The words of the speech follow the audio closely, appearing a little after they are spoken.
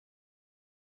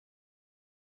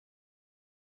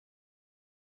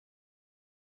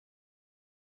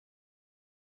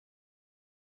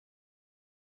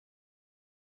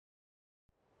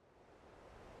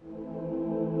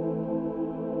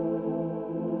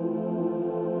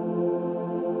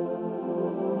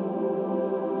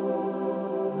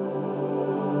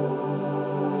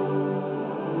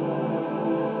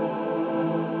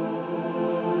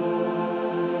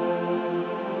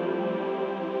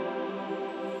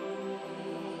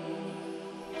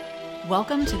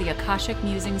Welcome to the Akashic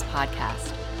Musings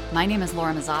podcast. My name is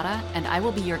Laura Mazzata, and I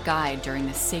will be your guide during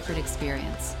this sacred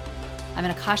experience. I'm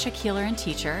an Akashic healer and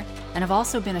teacher, and have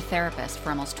also been a therapist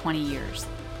for almost 20 years.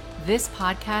 This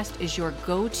podcast is your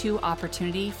go-to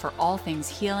opportunity for all things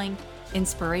healing,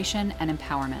 inspiration, and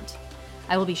empowerment.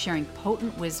 I will be sharing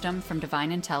potent wisdom from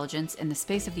divine intelligence in the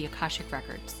space of the Akashic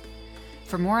Records.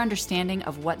 For more understanding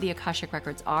of what the Akashic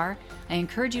Records are, I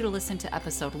encourage you to listen to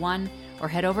episode 1 or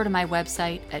head over to my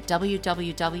website at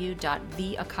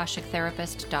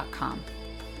www.theakashictherapist.com.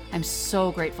 I'm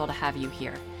so grateful to have you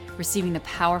here, receiving the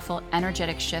powerful,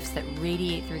 energetic shifts that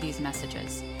radiate through these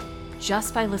messages.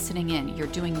 Just by listening in, you're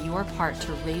doing your part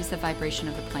to raise the vibration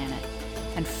of the planet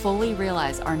and fully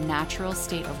realize our natural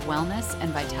state of wellness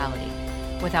and vitality.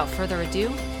 Without further ado,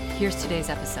 here's today's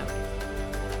episode.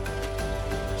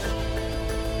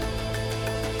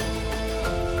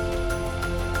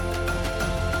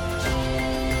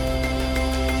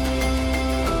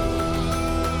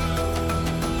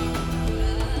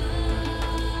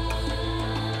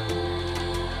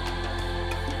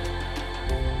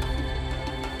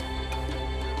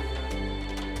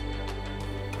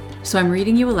 So I'm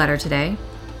reading you a letter today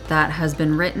that has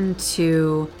been written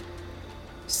to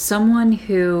someone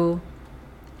who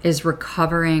is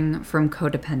recovering from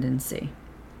codependency.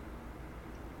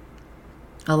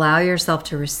 Allow yourself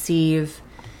to receive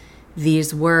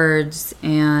these words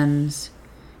and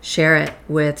share it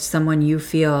with someone you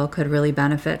feel could really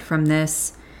benefit from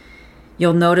this.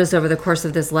 You'll notice over the course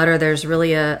of this letter, there's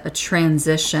really a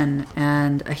transition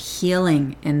and a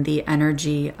healing in the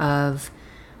energy of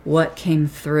what came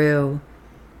through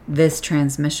this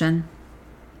transmission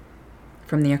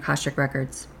from the Akashic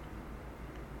Records.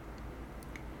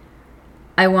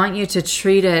 I want you to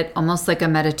treat it almost like a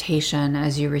meditation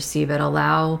as you receive it.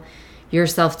 Allow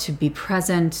yourself to be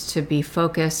present, to be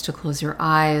focused, to close your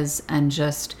eyes, and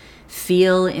just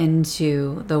feel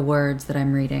into the words that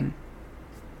I'm reading.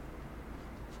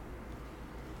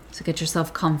 So get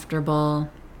yourself comfortable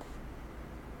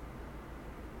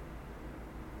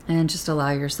and just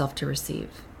allow yourself to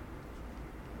receive.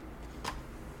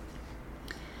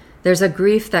 There's a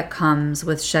grief that comes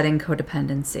with shedding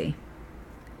codependency,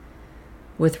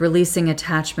 with releasing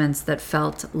attachments that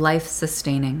felt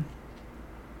life-sustaining.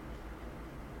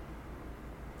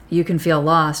 You can feel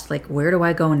lost, like, where do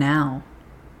I go now?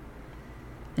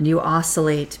 And you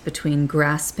oscillate between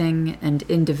grasping and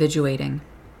individuating.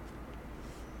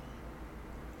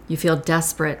 You feel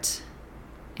desperate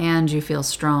and you feel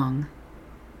strong.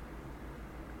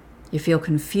 You feel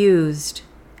confused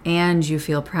and you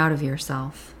feel proud of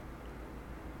yourself.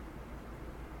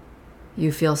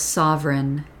 You feel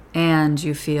sovereign and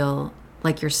you feel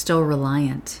like you're still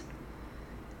reliant.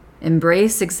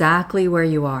 Embrace exactly where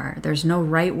you are. There's no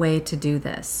right way to do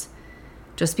this.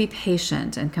 Just be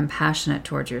patient and compassionate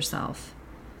towards yourself.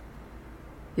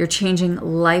 You're changing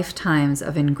lifetimes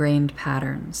of ingrained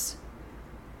patterns.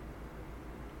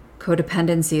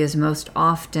 Codependency is most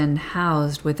often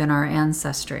housed within our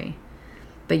ancestry,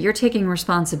 but you're taking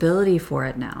responsibility for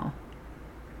it now.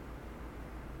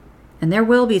 And there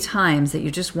will be times that you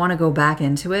just want to go back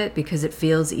into it because it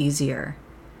feels easier.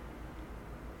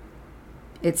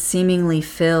 It seemingly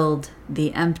filled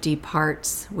the empty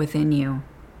parts within you.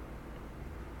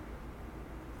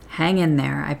 Hang in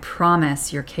there. I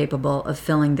promise you're capable of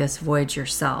filling this void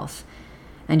yourself,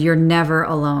 and you're never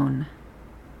alone.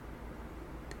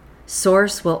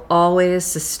 Source will always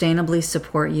sustainably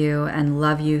support you and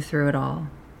love you through it all.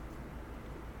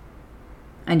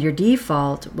 And your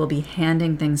default will be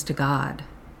handing things to God.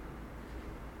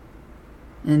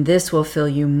 And this will fill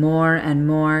you more and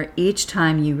more each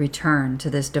time you return to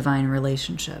this divine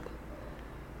relationship.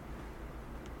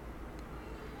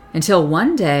 Until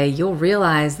one day you'll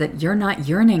realize that you're not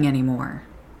yearning anymore.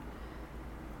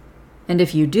 And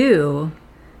if you do,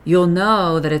 you'll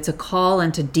know that it's a call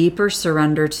into deeper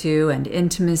surrender to and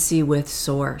intimacy with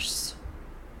Source.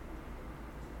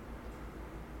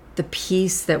 The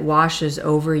peace that washes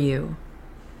over you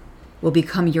will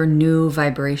become your new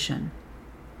vibration.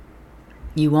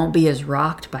 You won't be as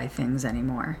rocked by things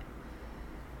anymore.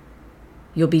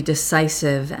 You'll be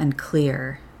decisive and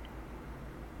clear.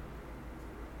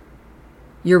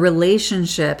 Your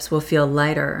relationships will feel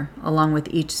lighter along with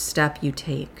each step you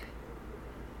take.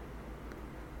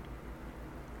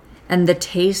 And the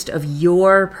taste of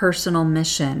your personal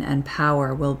mission and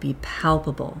power will be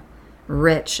palpable,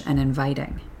 rich, and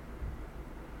inviting.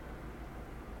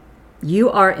 You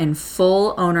are in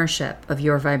full ownership of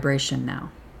your vibration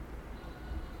now.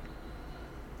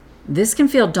 This can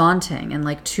feel daunting and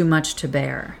like too much to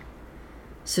bear.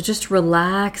 So just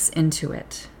relax into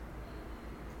it.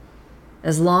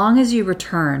 As long as you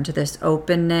return to this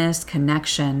openness,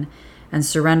 connection, and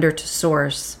surrender to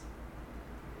Source,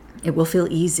 it will feel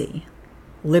easy,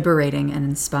 liberating, and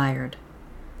inspired.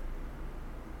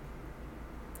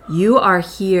 You are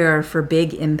here for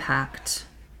big impact.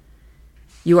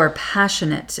 You are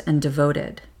passionate and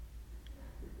devoted.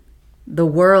 The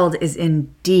world is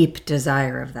in deep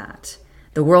desire of that.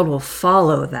 The world will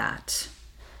follow that.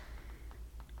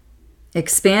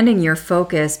 Expanding your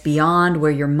focus beyond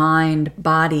where your mind,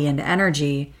 body, and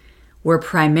energy were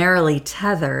primarily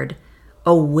tethered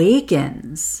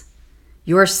awakens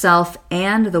yourself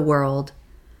and the world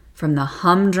from the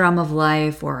humdrum of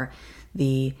life or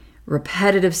the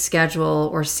repetitive schedule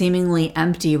or seemingly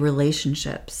empty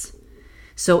relationships.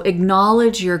 So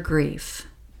acknowledge your grief,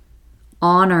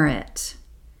 honor it,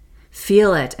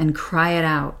 feel it, and cry it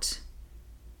out.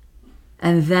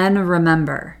 And then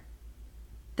remember,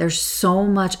 there's so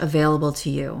much available to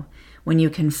you when you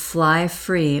can fly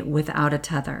free without a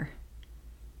tether.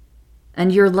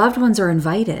 And your loved ones are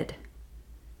invited,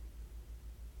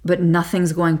 but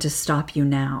nothing's going to stop you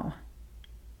now.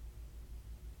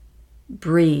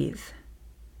 Breathe.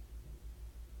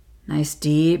 Nice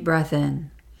deep breath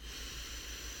in.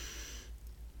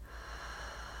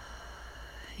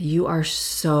 You are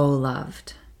so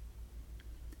loved.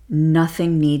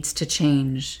 Nothing needs to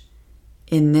change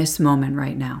in this moment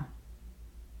right now.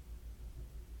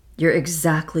 You're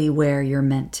exactly where you're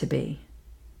meant to be.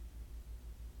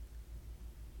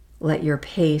 Let your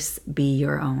pace be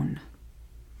your own.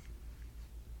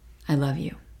 I love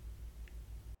you.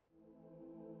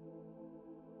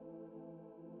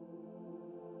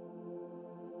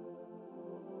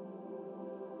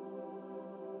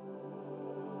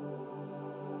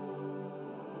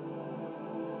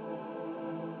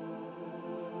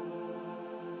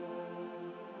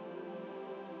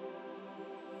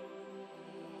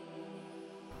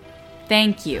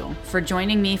 Thank you for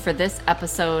joining me for this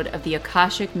episode of the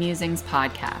Akashic Musings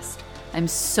podcast. I'm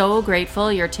so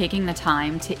grateful you're taking the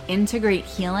time to integrate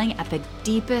healing at the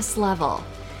deepest level.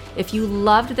 If you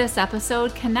loved this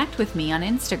episode, connect with me on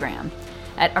Instagram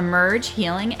at Emerge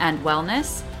Healing and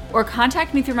Wellness, or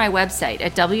contact me through my website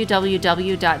at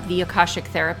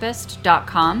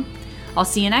www.theakashictherapist.com. I'll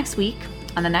see you next week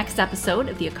on the next episode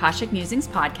of the Akashic Musings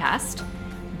podcast.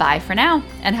 Bye for now,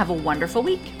 and have a wonderful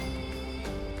week.